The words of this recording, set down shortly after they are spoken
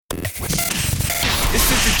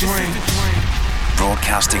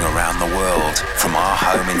Broadcasting around the world from our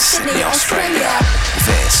home in Sydney, Australia.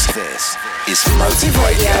 This is Motive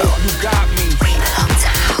Radio. You got me. We belong to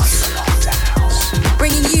house.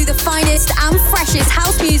 Bringing you the finest and freshest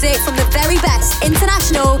house music from the very best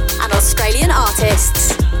international and Australian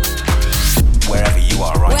artists. Wherever you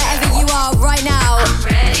are right now,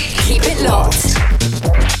 Keep it locked.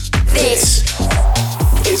 This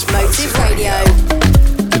is Motive Radio.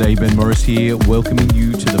 G'day, Ben Morris here, welcoming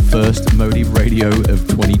you to the first Motive Radio of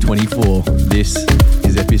 2024. This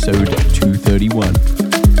is episode 231.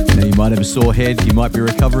 Now, you might have a sore head, you might be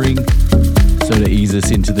recovering, so to ease us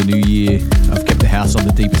into the new year, I've kept the house on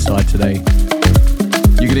the deeper side today.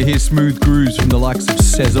 You're going to hear smooth grooves from the likes of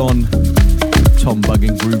Saison, Tom Bug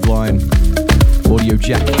and Grooveline, Audio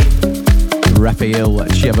Jack, Raphael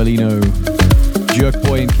Ciavallino,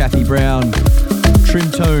 Jerkboy and Kathy Brown,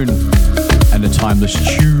 Trintone, and a timeless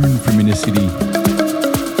tune from Inner City.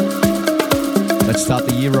 Let's start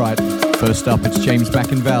the year right. First up, it's James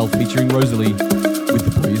Back and Val featuring Rosalie with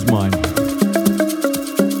The Boy Is Mine.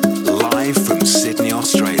 live from Sydney,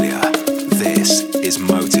 Australia. This is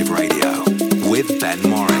Motive Radio with Ben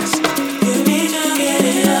Morris. You need to get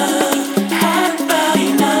it up, have about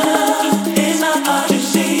enough. It's not hard to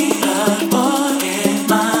see the boy is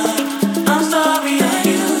mine. I'm sorry that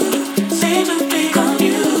you seem to be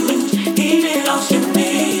confused. He belongs to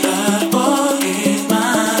me, the boy is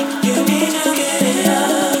mine. You need to get it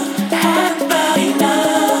up, have about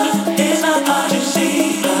enough. It's not hard to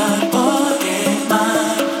see the boy is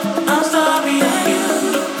mine. I'm sorry that you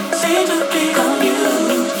seem to be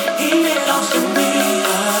confused. He belongs to me,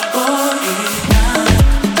 the boy is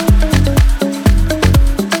mine.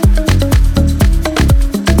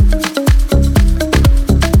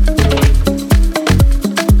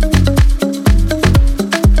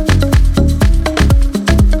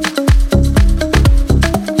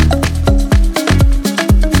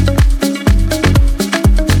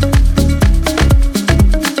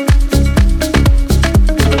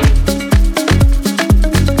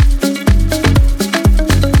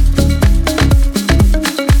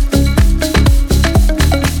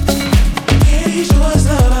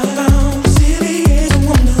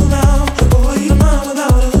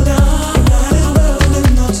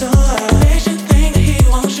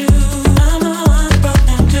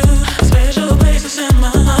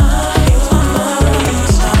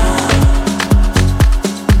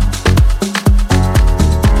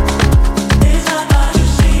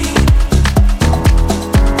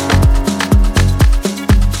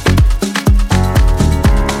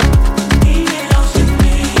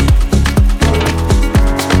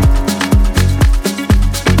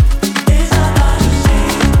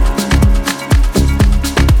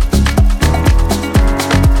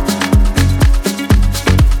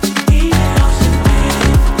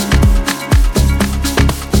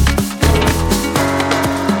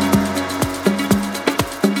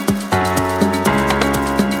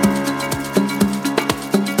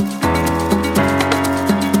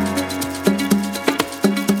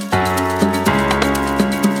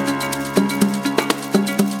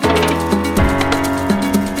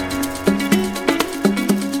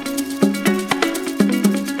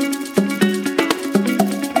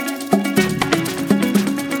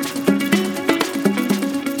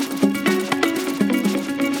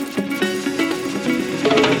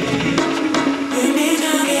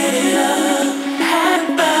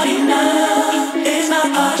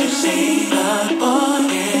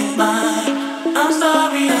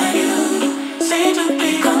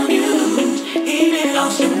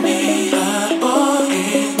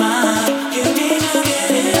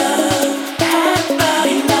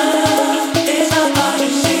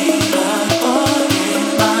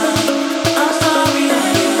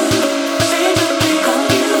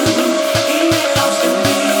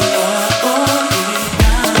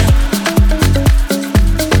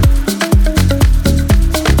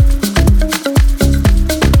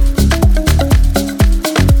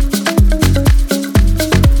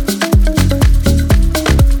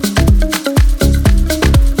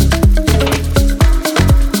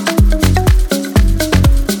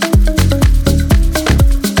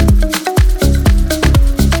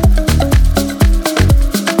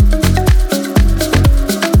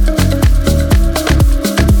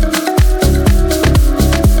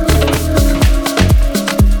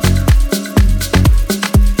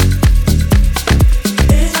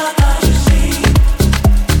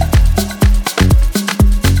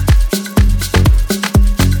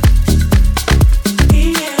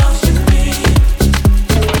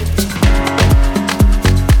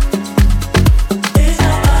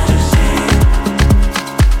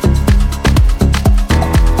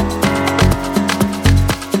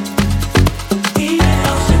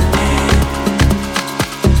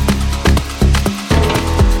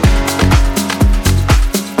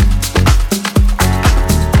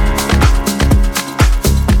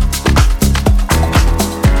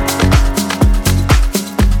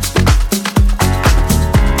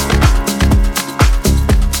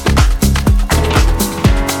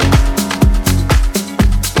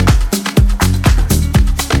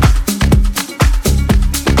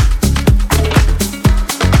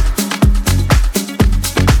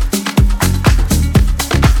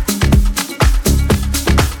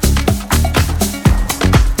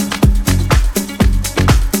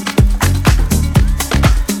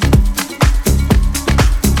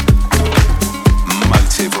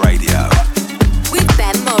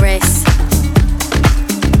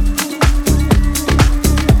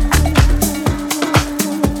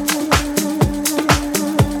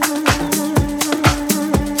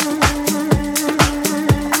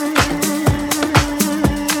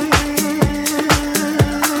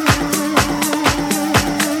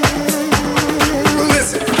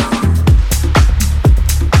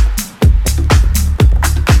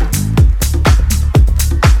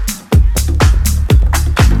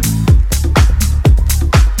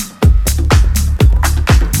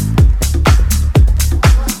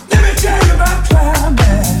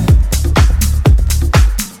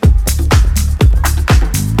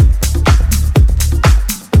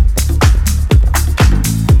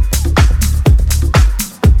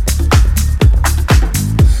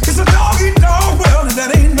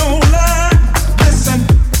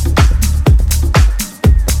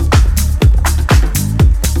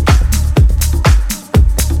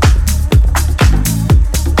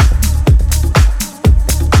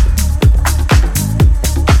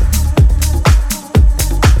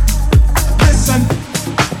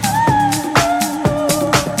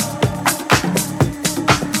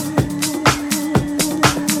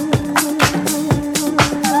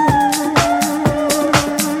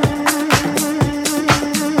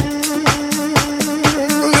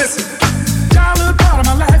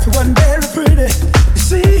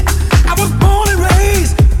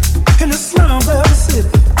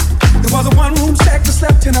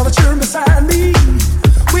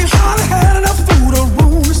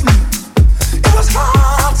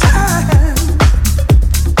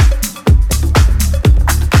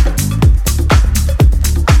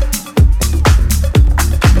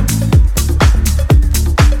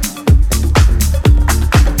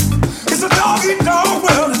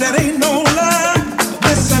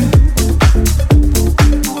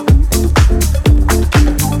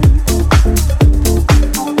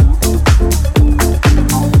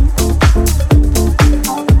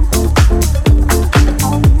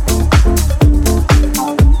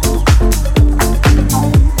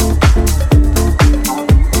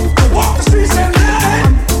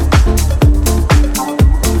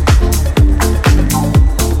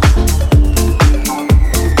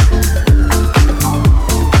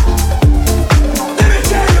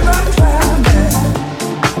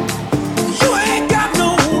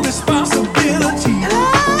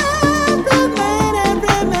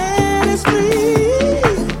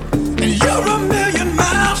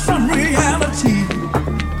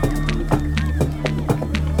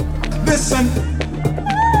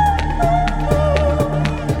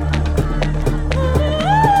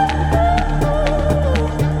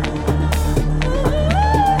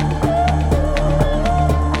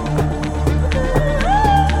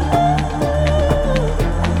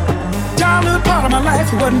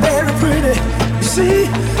 Wasn't very pretty. You see,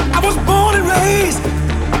 I was born and raised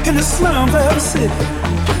in the slums of the city.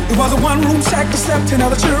 It was a one-room shack that slept in,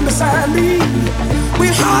 another children beside me.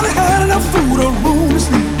 We hardly had enough food or room to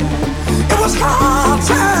sleep. It was hard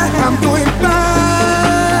time. I'm doing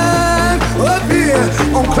fine up here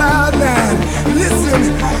on cloud nine.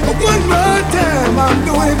 Listen, one more time. I'm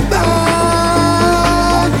doing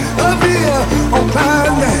fine up here on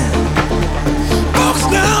cloud nine. Folks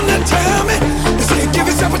down there tell me, they say give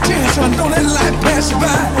yourself a chance, son, don't let life pass you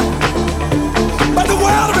by. But the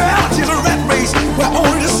world of reality is a rat race where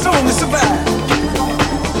only the strongest survive.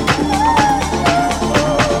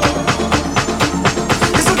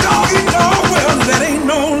 It's a dog-eat-dog world, that ain't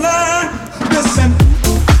no lie. Listen.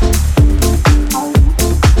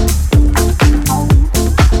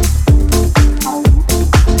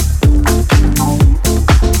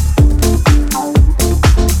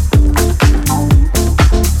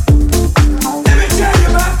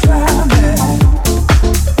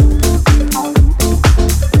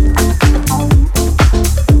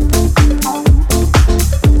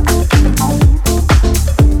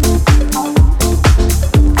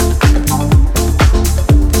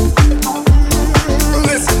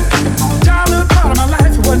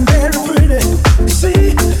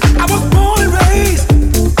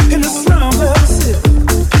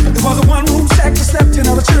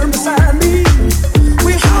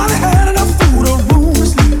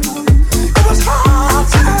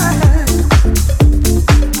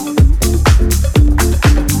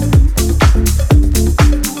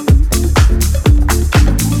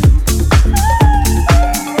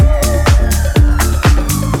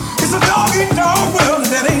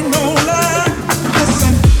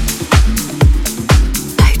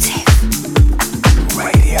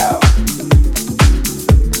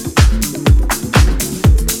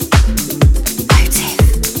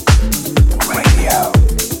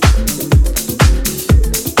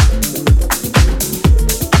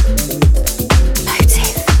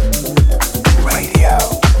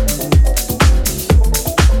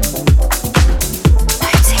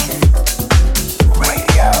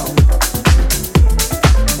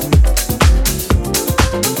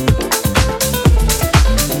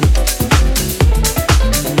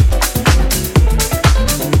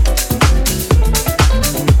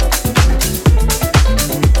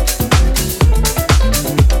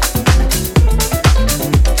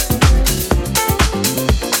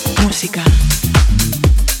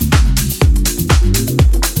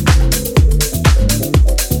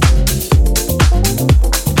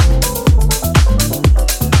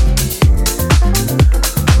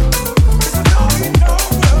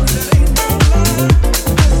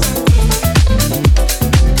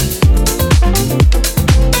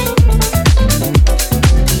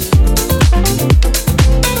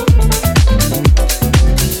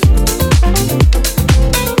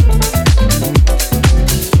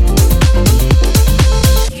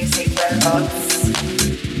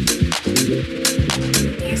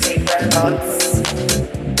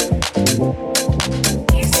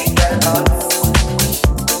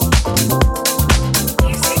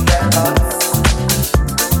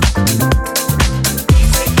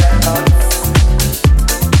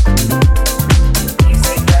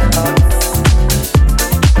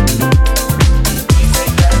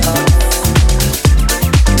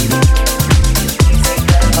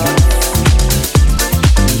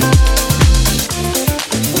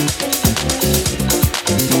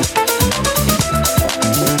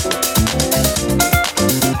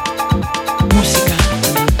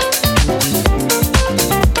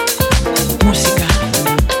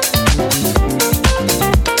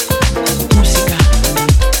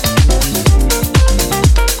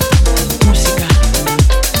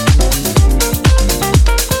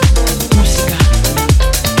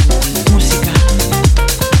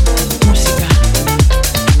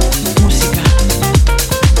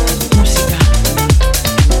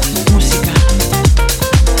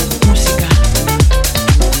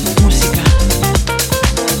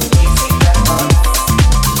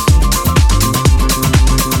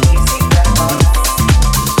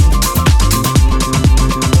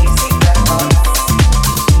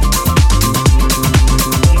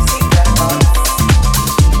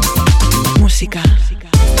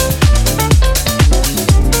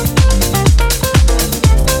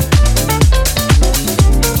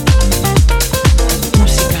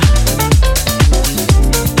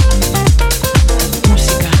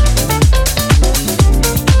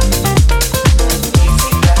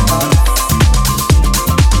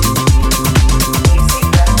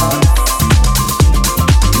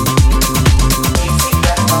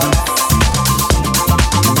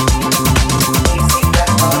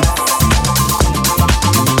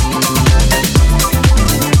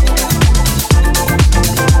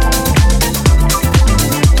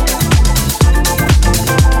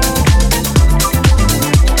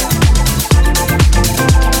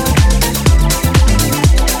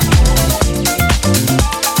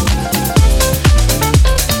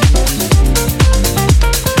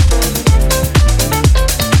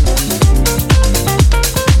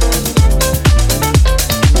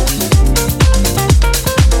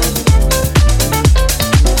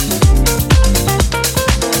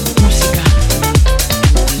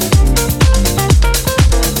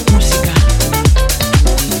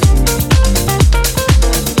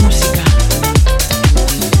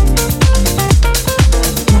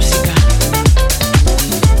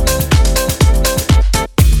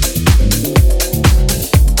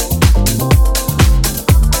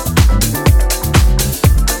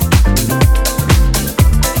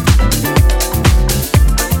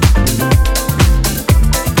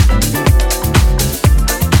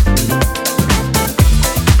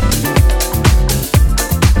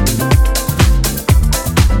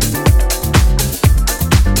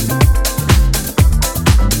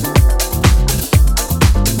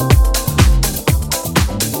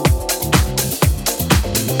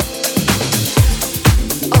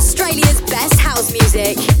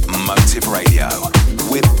 Motive Radio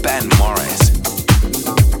with Ben Morris.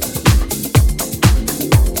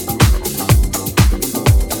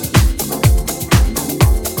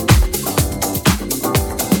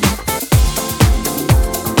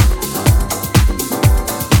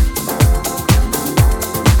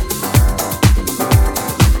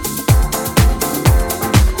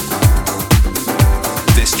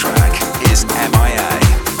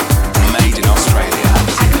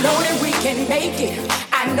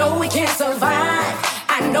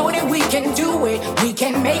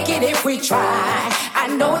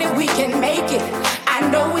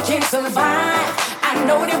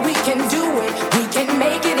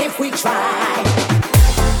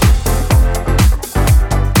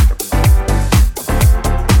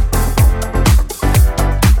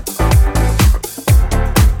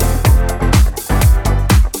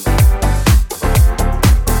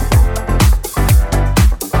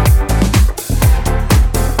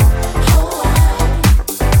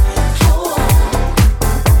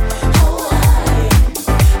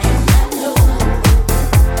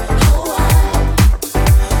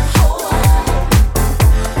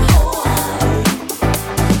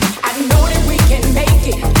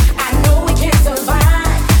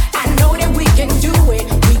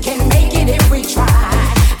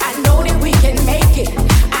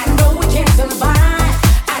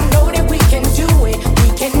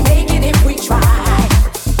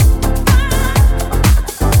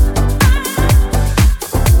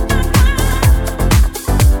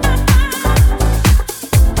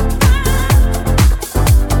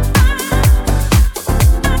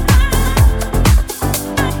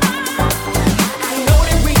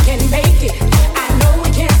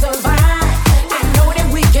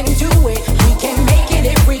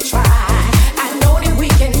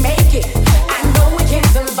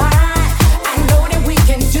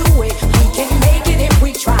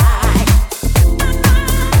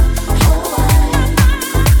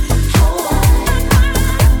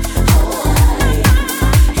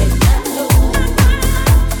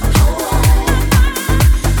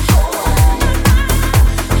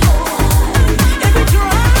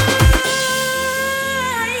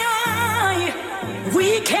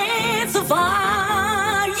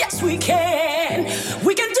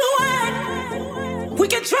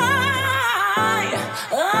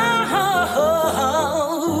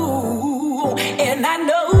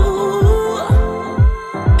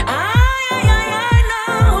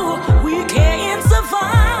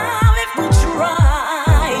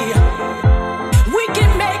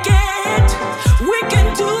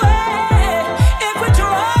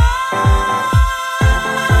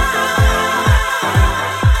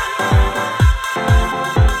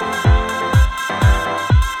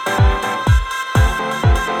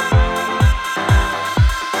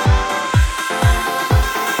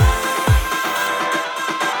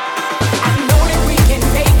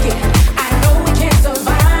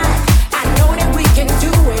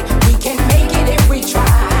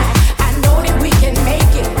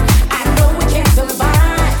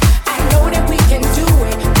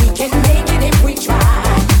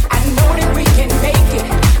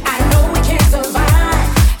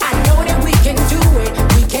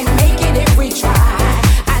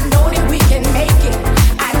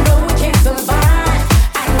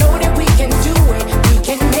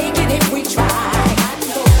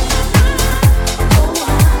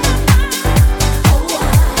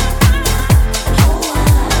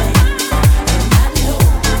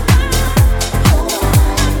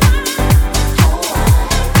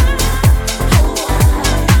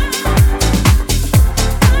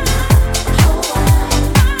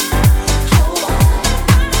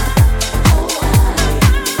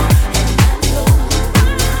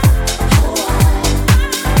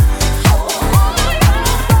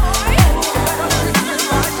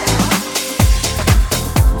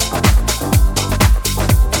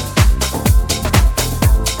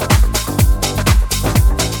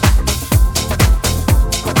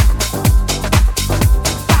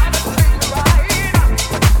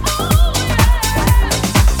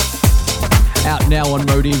 Now on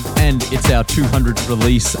Motive, and it's our 200th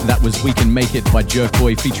release. That was We Can Make It by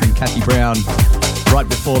Jerkboy featuring Kathy Brown. Right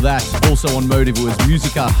before that, also on Motive, it was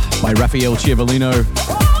Musica by Raphael Ciavolino.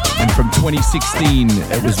 And from 2016,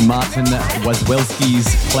 it was Martin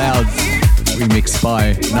Wazwelski's Clouds, remixed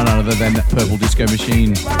by none other than Purple Disco Machine.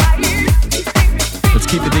 Let's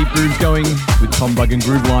keep the deep grooves going with Tom Bug and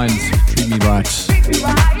Groove Lines. Treat Me Right.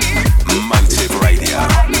 Motive Radio.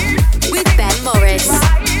 With Ben Morris.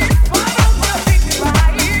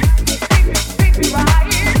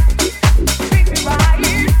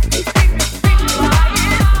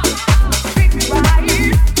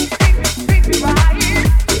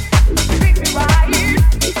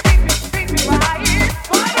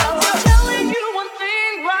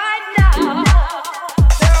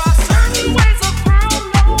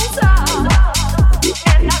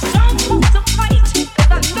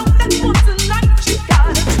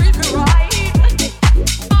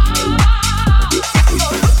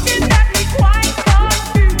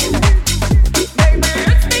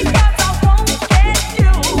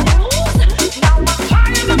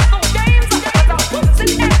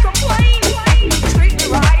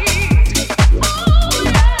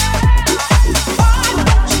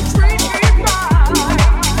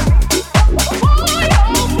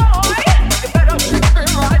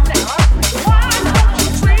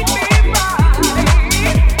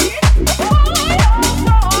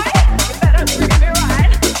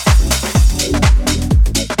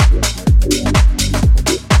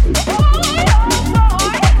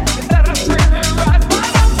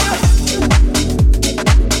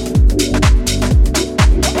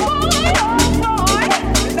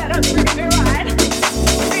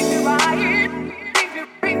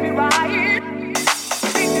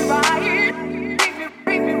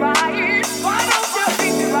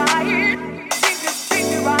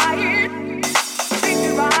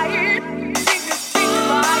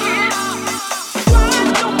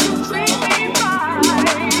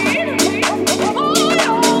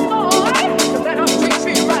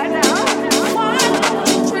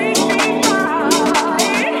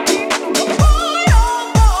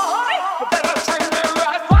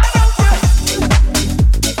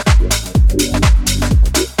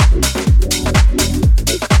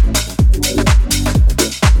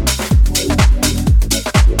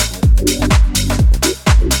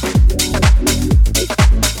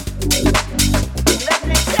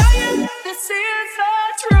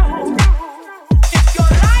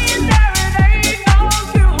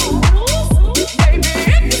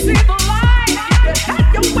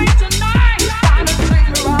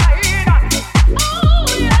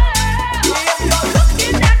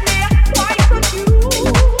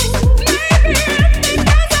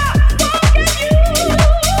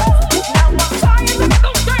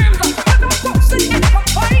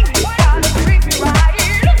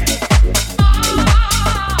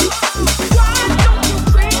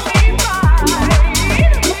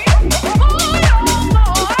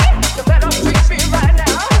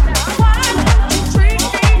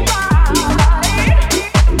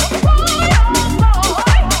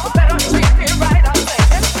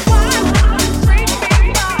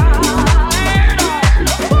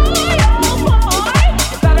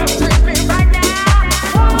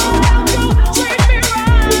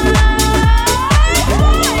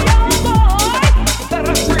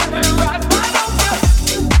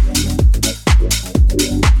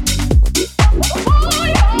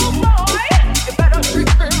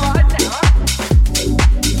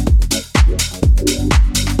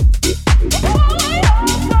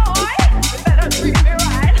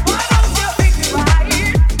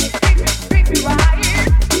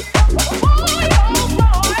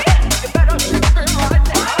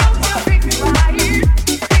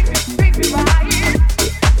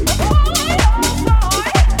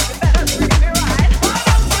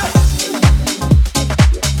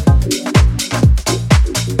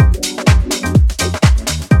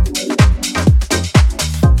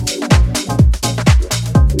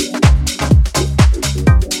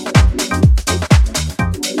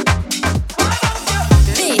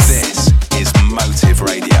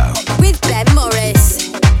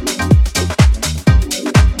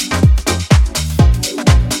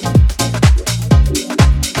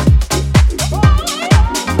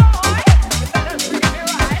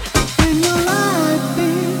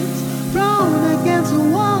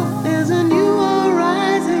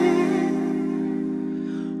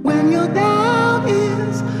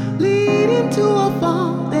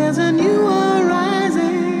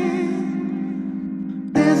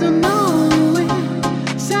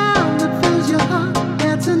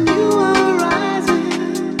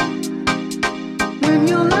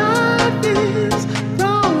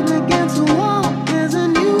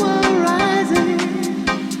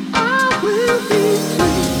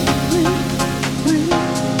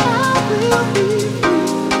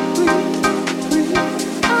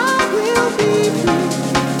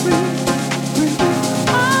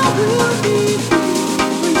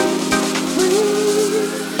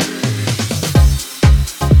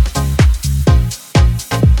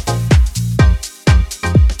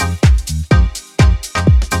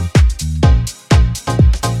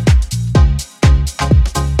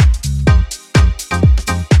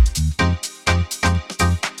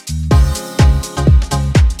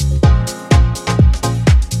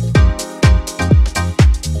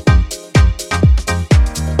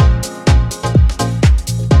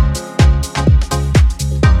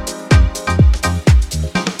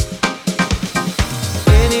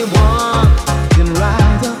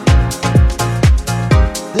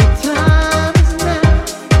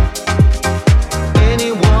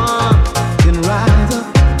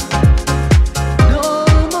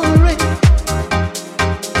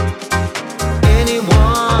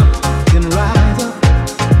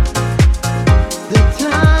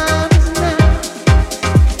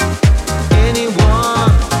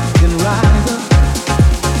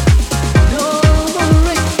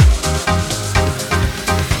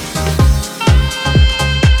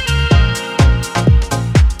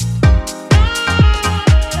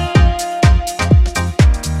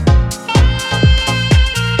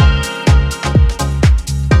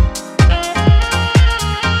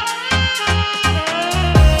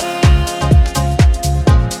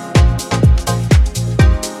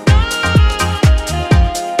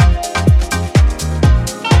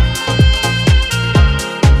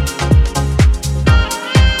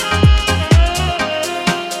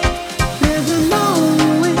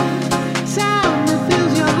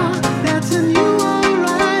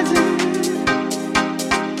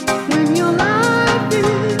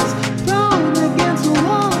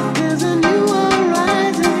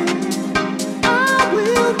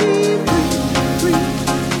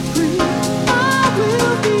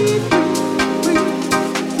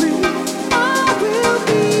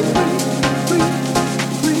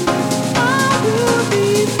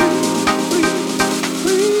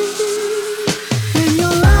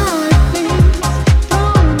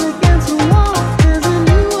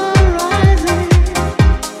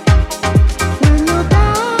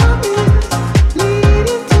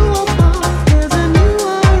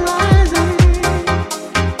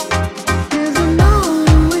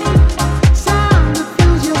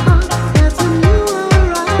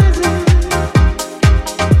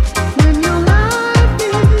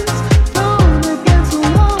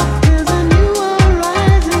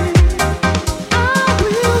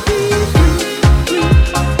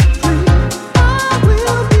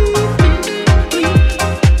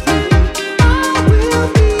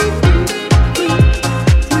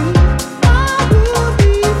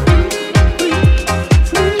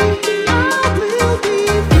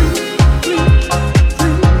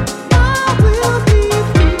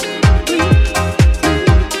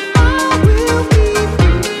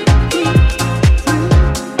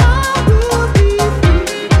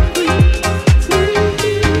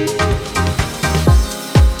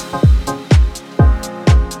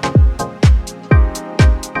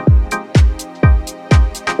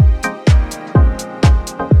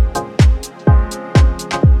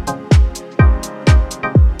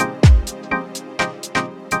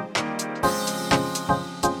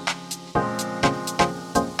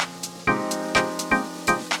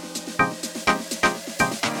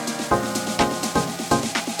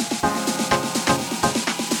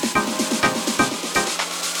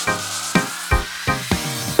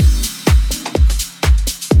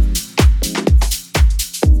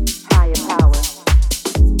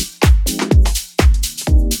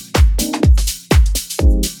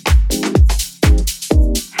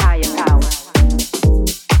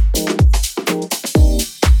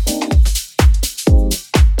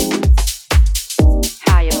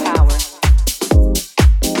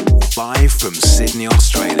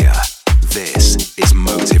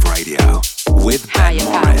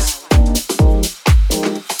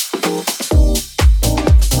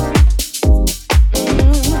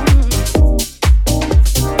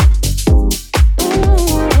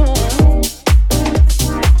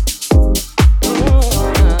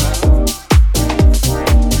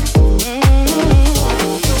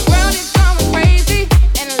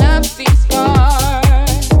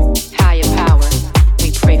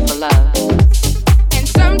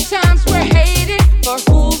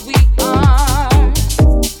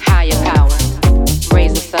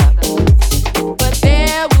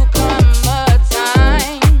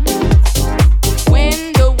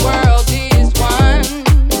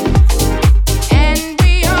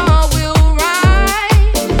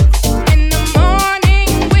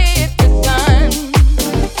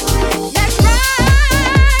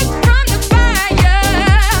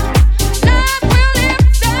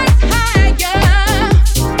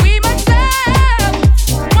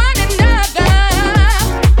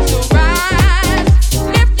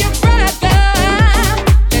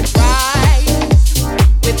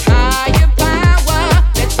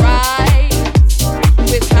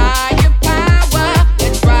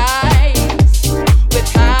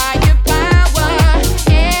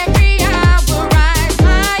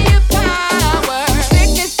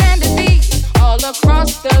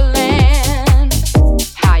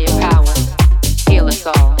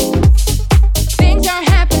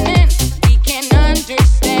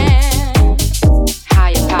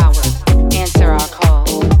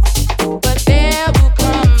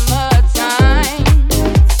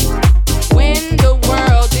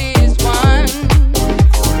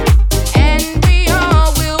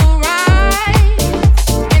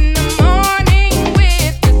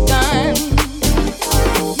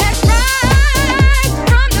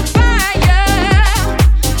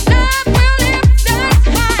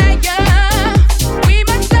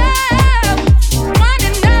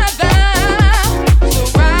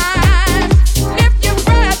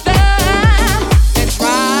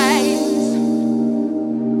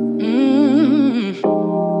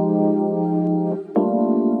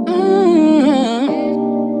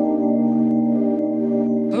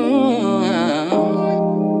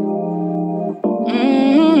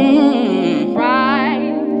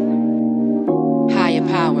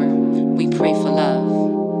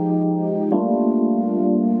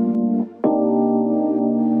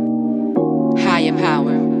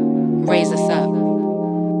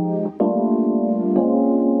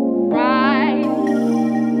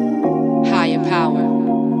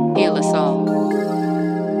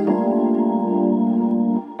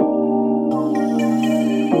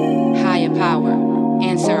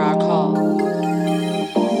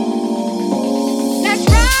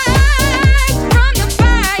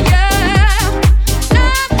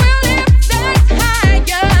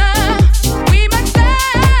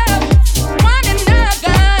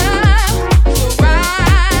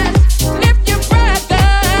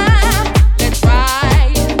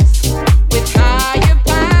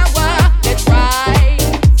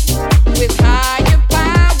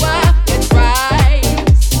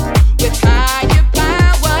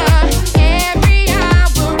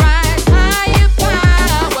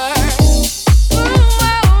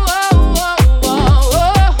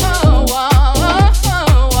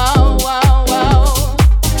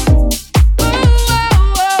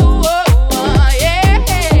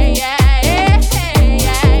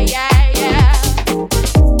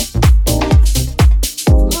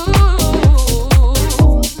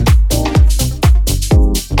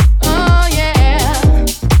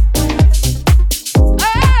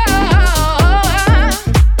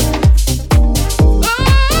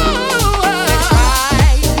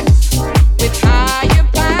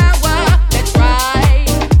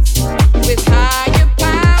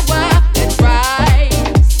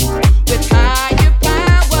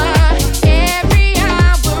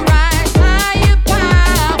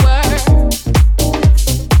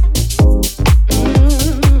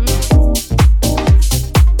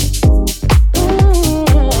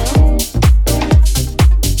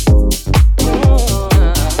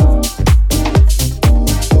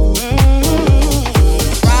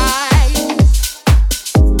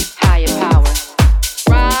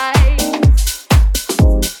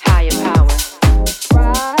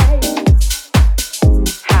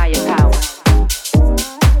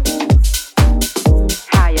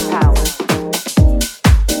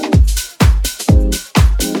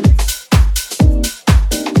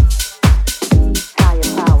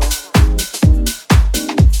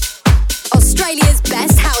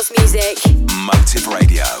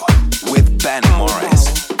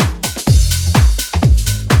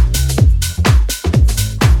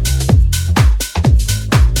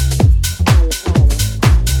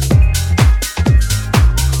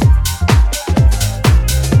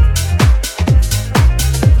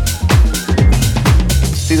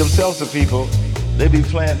 salsa people, they be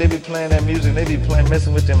playing that music, they be playing,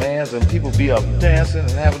 messing with them hands, and people be up dancing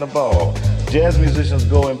and having a ball. Jazz musicians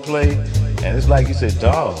go and play, and it's like you said,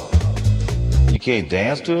 dawg, you can't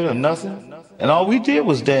dance to it or nothing. And all we did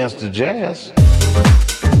was dance to jazz.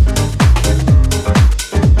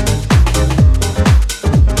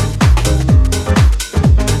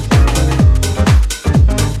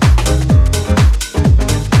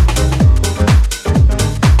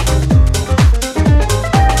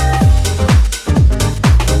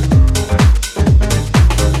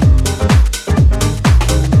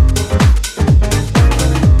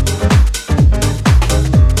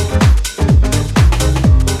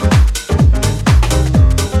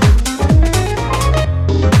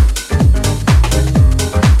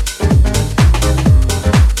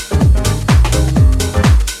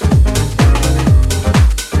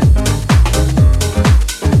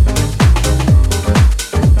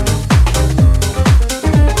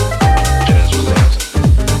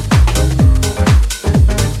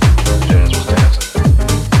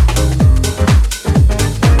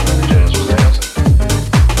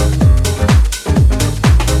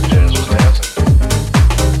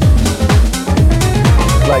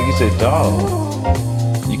 Like you said, dawg,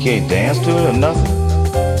 you can't dance to it or nothing.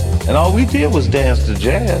 And all we did was dance to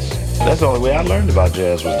jazz. That's the only way I learned about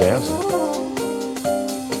jazz was dancing.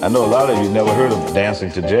 I know a lot of you never heard of dancing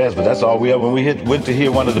to jazz, but that's all we ever. When we went to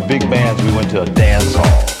hear one of the big bands, we went to a dance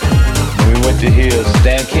hall. When we went to hear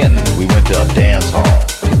Stan Kenton, we went to a dance hall.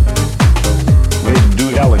 We had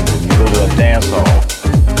Duke Ellington, you go to a dance hall.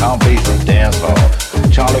 Count Basie, dance hall.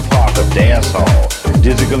 Charlie Parker, dance hall.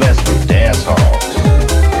 Dizzy Gillespie, dance hall.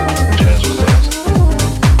 Jazz was dancing.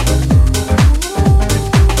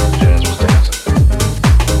 Jazz was dancing.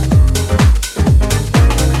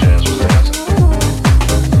 Jazz was dancing.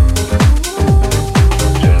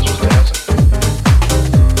 Jazz was dancing.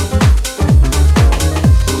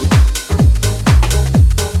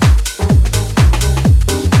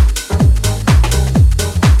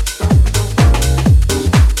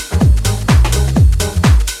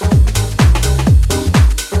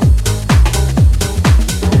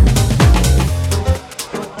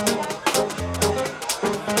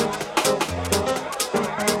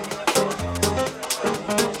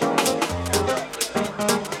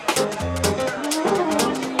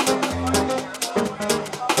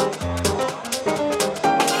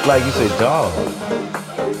 Like you say, dog,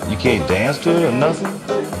 you can't dance to it or nothing.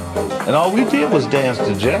 And all we did was dance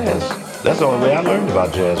to jazz. That's the only way I learned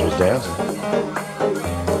about jazz was dancing.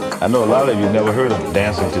 I know a lot of you never heard of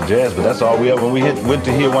dancing to jazz, but that's all we ever. When we went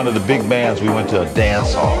to hear one of the big bands, we went to a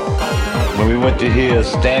dance hall. When we went to hear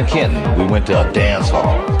Stan Kenton, we went to a dance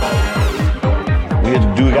hall. We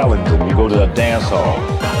had Duke Ellington, you go to a dance hall.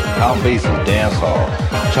 Count Basie, dance hall.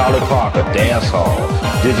 Charlie Parker, dance hall.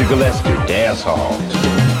 Dizzy Gillespie, dance hall.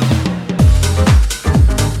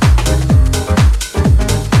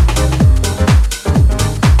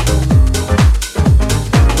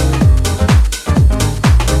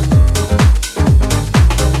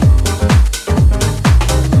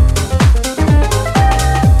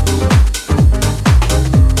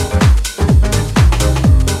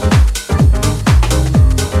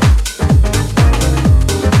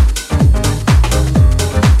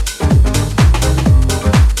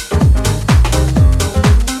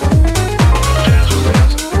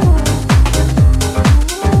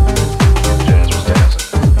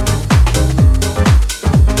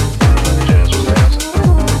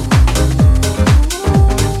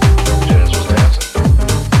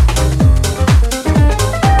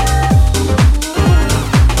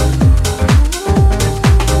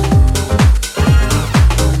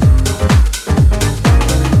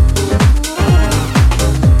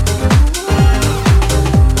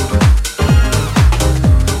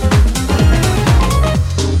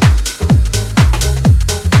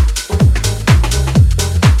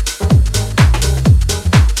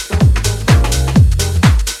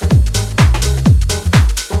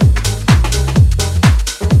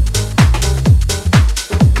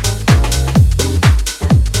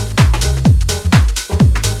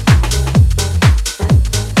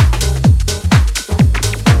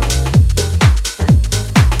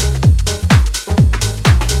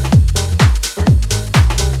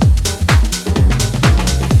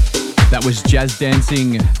 Jazz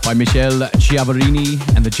Dancing by Michel Chiavarini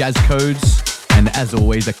and the Jazz Codes, and as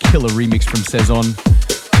always a killer remix from Saison.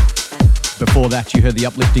 Before that you heard the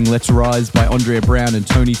uplifting Let's Rise by Andrea Brown and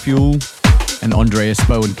Tony Fuel, and Andre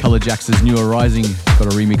Espo and Color Jax's New Arising got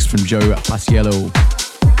a remix from Joe Paciello.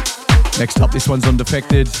 Next up, this one's on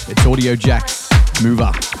Defected, it's Audio Jax, Move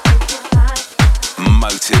Up.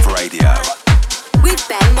 Motive Radio with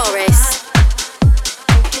Ben Morris.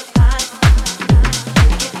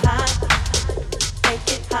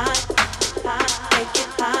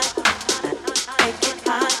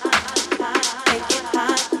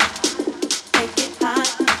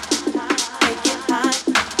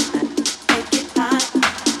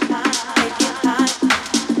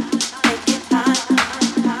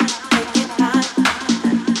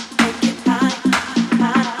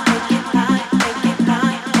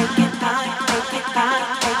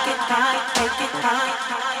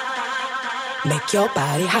 Make your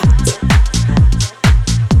body hot.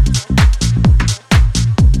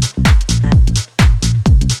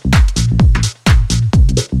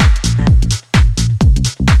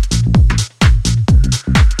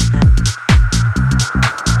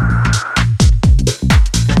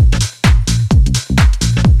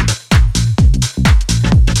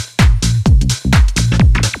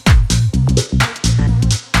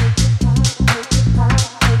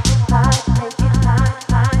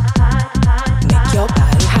 Make your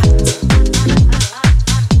body hot.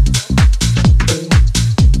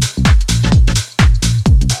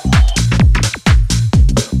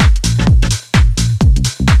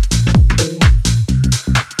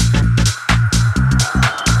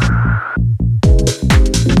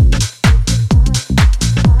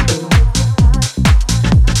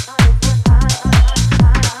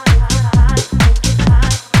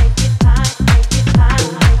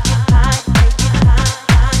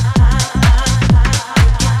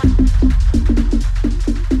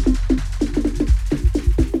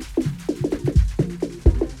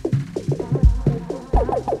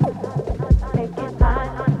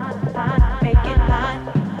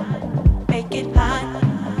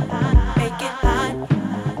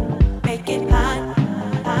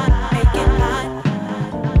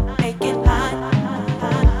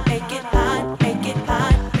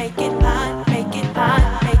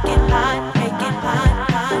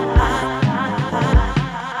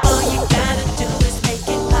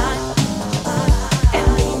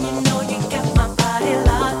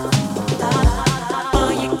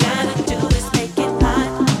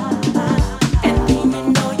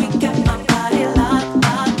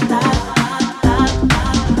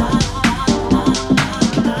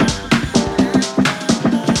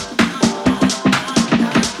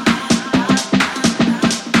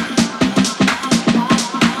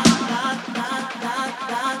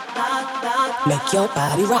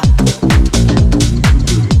 body rock.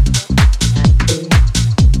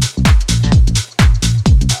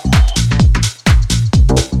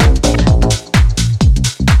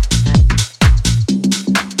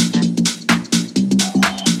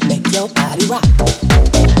 Make your body rock.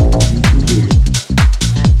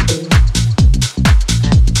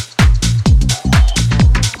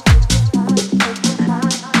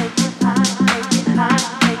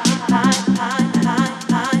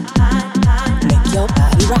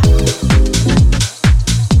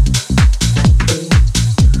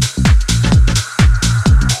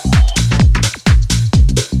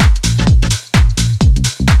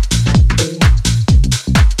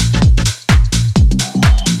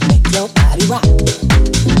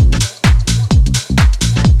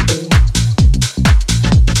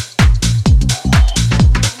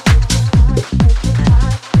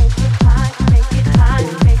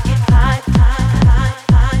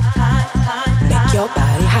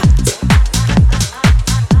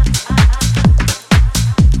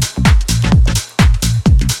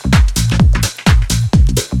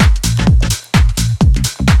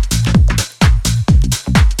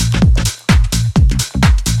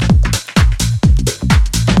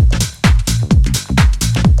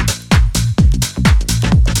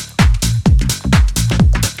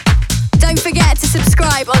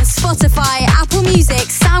 Spotify, Apple Music,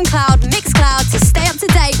 SoundCloud, Mixcloud to stay up to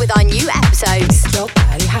date with our new episodes. Your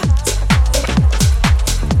body hot.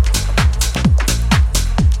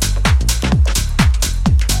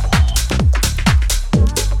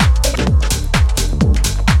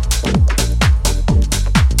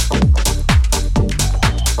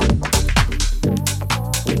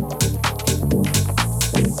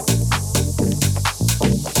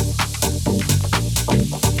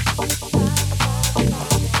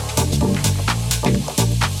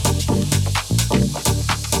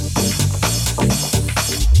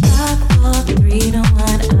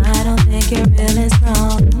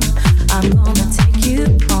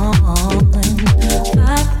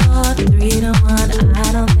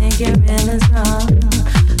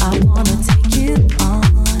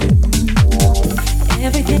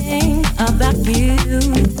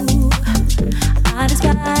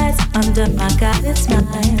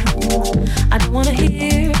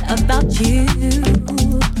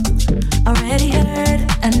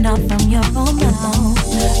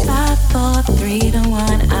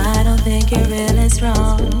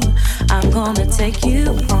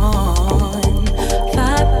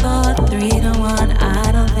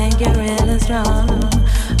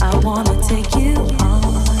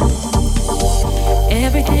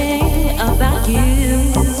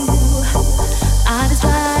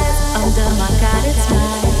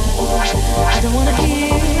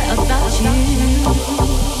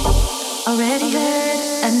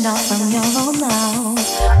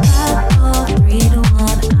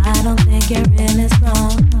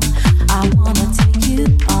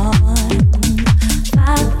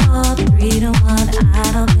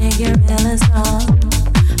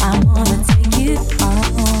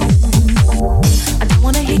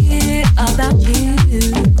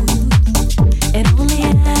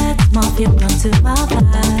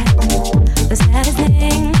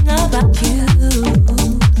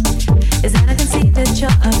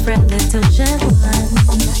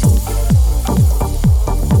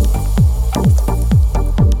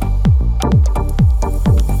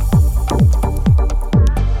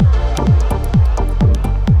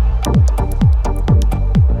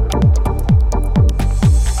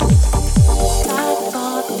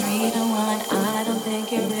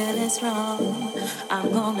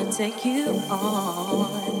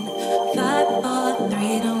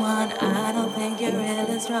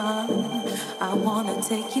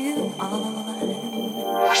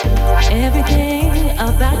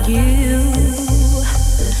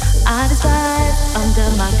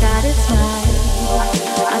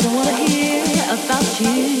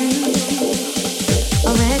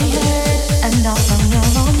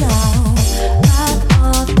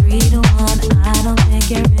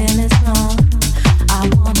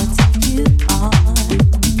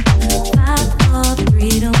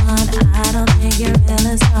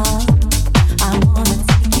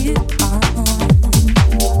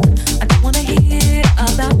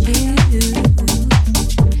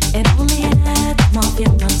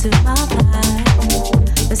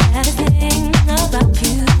 The saddest thing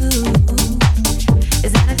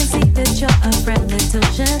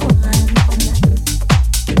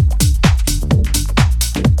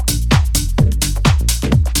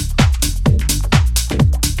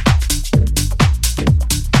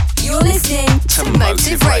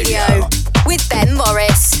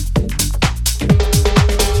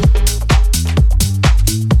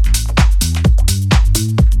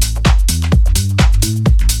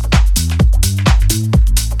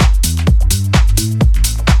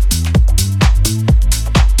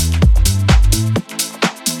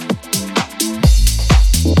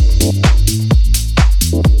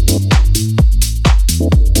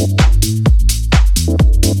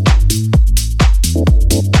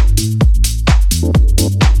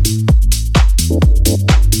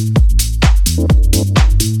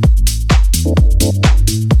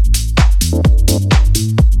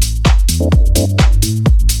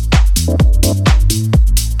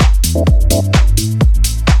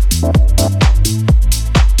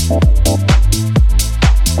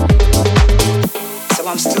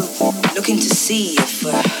still looking to see if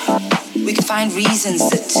we can find reasons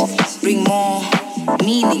that bring more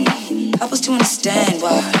meaning. Help us to understand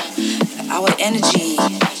why our energy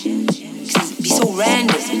can be so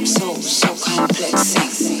random, so complex.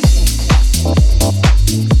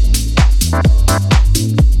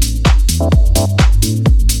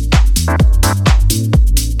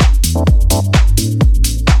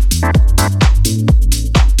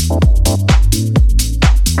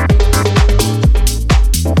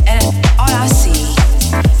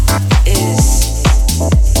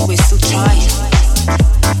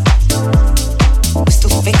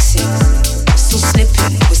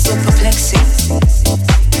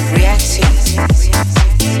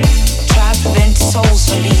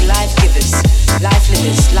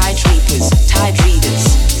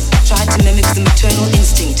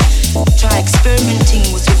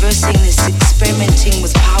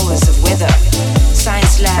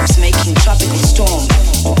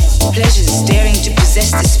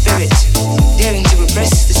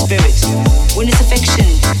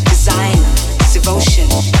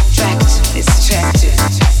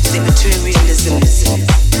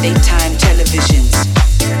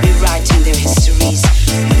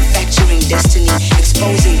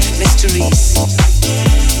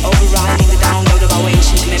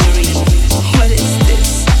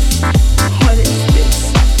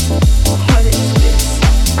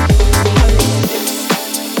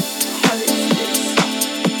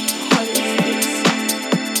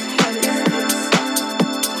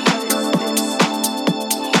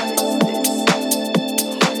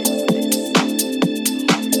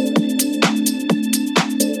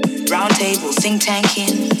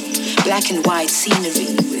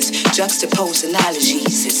 Juxtaposed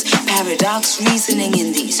analogies, it's paradox reasoning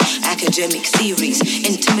in these academic theories,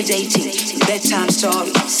 intimidating bedtime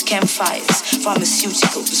stories, campfires,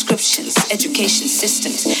 pharmaceutical prescriptions, education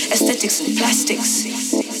systems, aesthetics and plastics,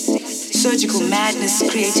 surgical madness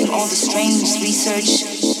creating all the strange research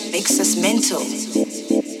makes us mental.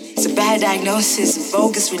 It's a bad diagnosis,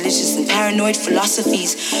 bogus religions and paranoid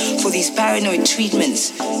philosophies for these paranoid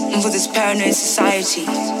treatments and for this paranoid society.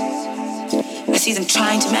 I see them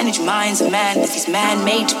trying to manage minds of man with these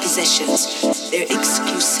man-made possessions, their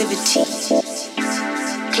exclusivity.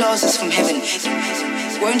 Clauses from heaven.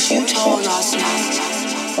 Weren't you tall last night?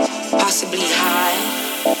 Possibly high,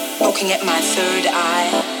 poking at my third eye,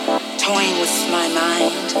 toying with my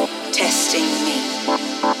mind, testing me,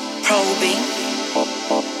 probing.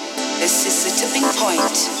 This is the tipping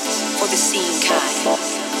point for the seen kind.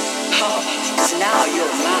 Oh, 'cause now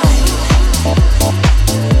you're mine.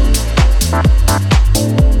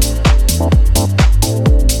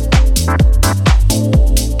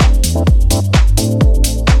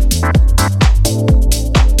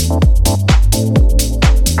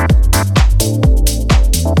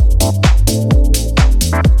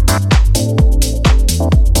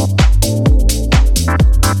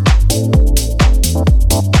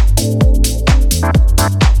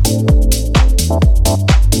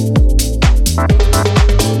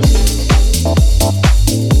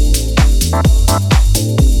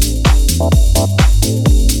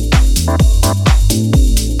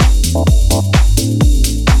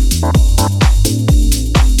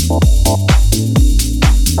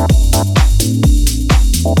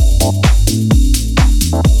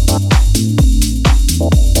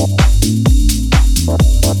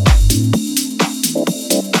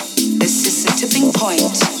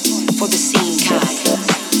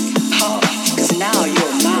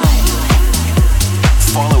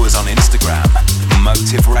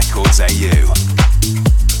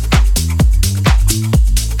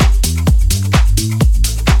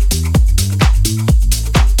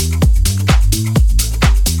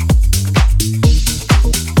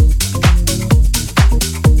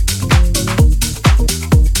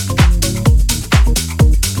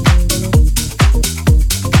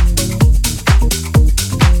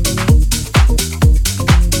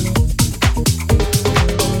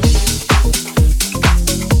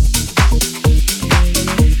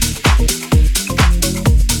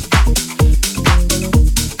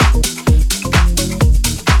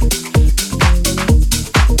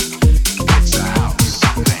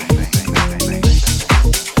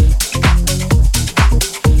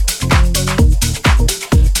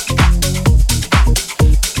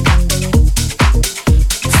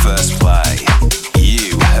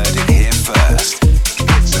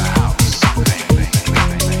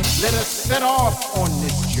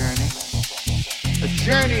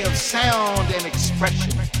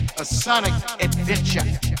 a sonic adventure,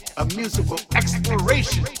 a musical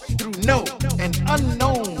exploration through known and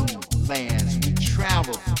unknown lands. We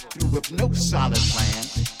travel through with no solid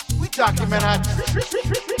plan. document our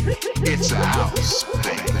it's a house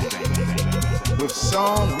thing. With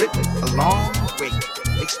song written along the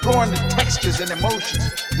way, exploring the textures and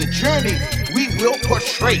emotions, the journey we will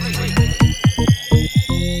portray.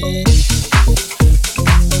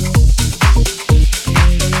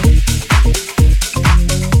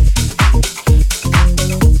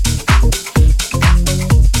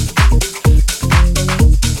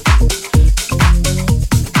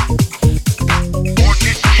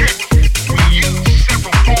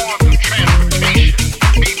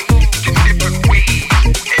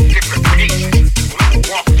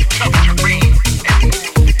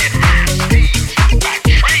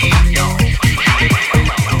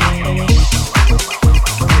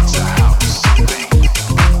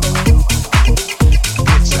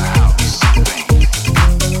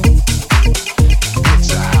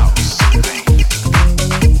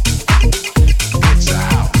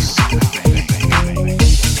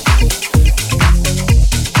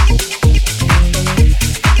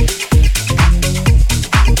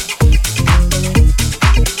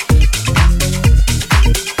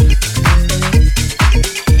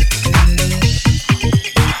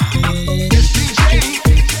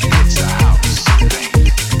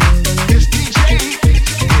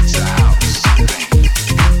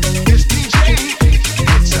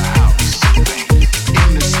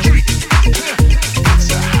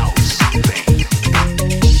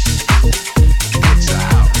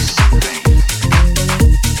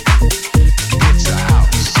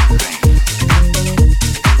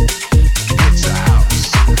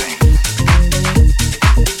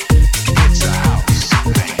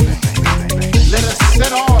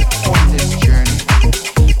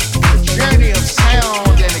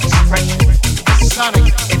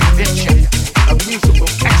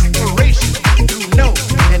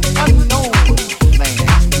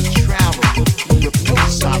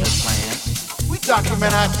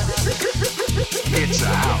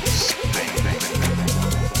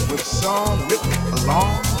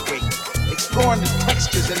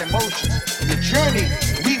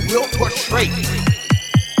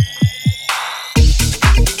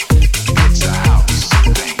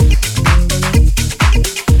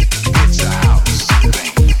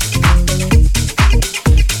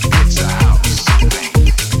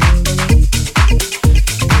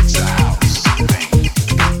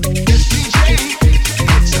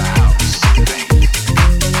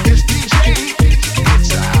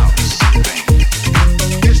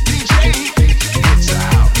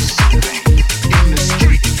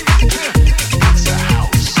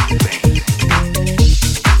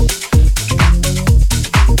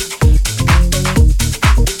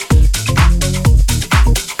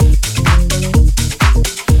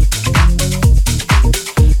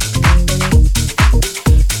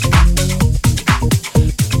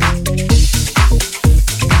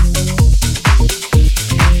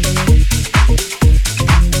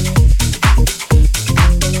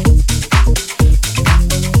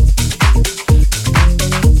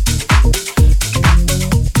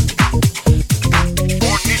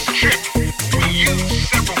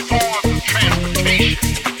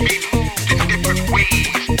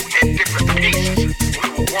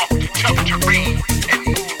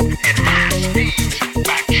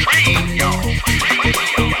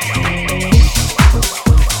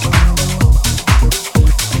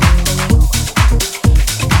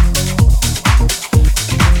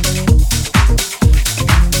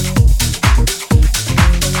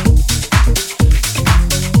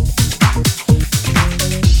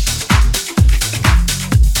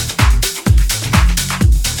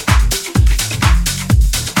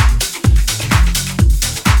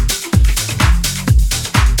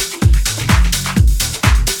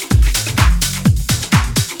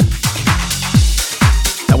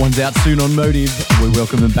 Out soon on Motive. We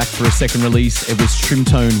welcome them back for a second release. It was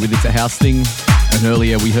Trimtone with It's a House Thing, and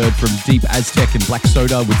earlier we heard from Deep Aztec and Black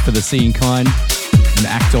Soda with For the Seeing Kind, and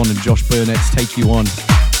Acton and Josh Burnett's Take You On.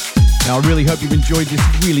 Now I really hope you've enjoyed this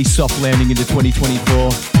really soft landing into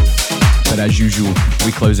 2024, but as usual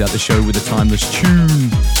we close out the show with a timeless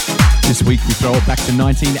tune. This week we throw it back to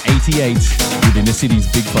 1988 with Inner City's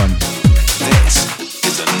Big Fun. This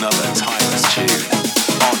is another timeless tune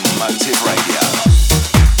on Motive Radio.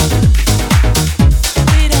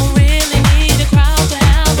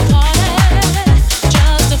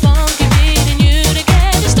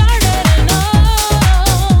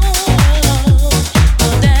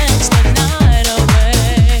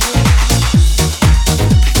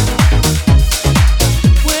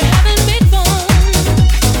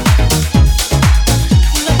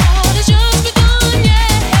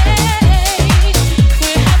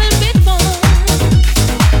 Bit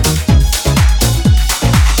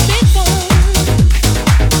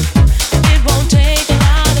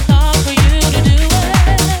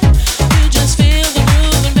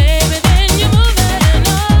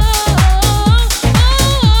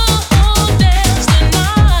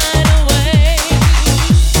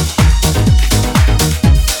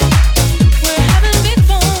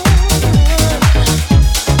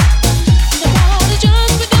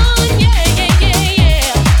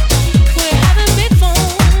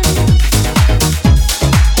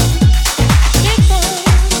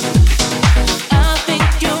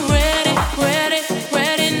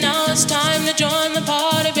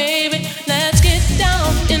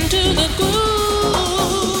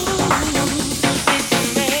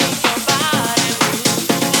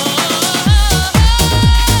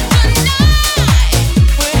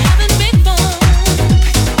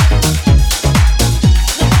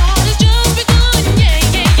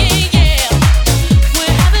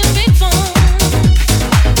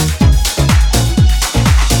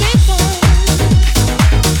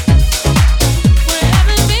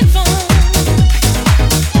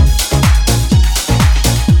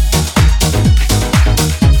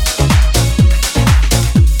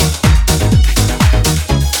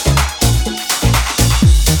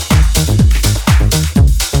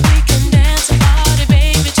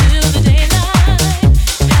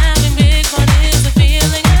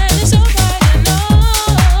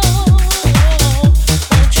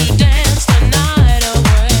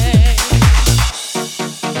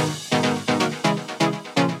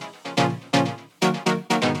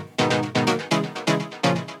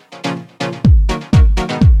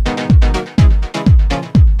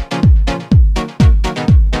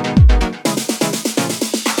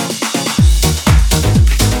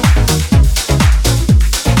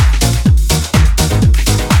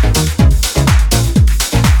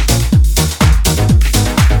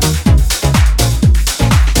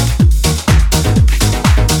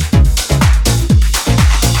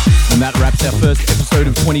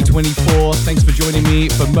 2024. Thanks for joining me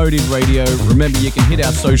for Motive Radio. Remember, you can hit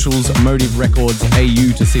our socials, Motive Records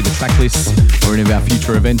AU, to see the track lists or any of our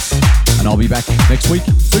future events. And I'll be back next week.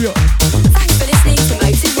 See ya. Thanks for listening to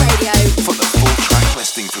Motive Radio. For the full track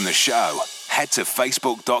listing from the show, head to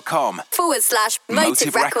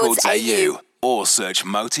facebook.com/Motive Records AU. or search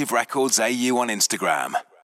Motive Records AU on Instagram.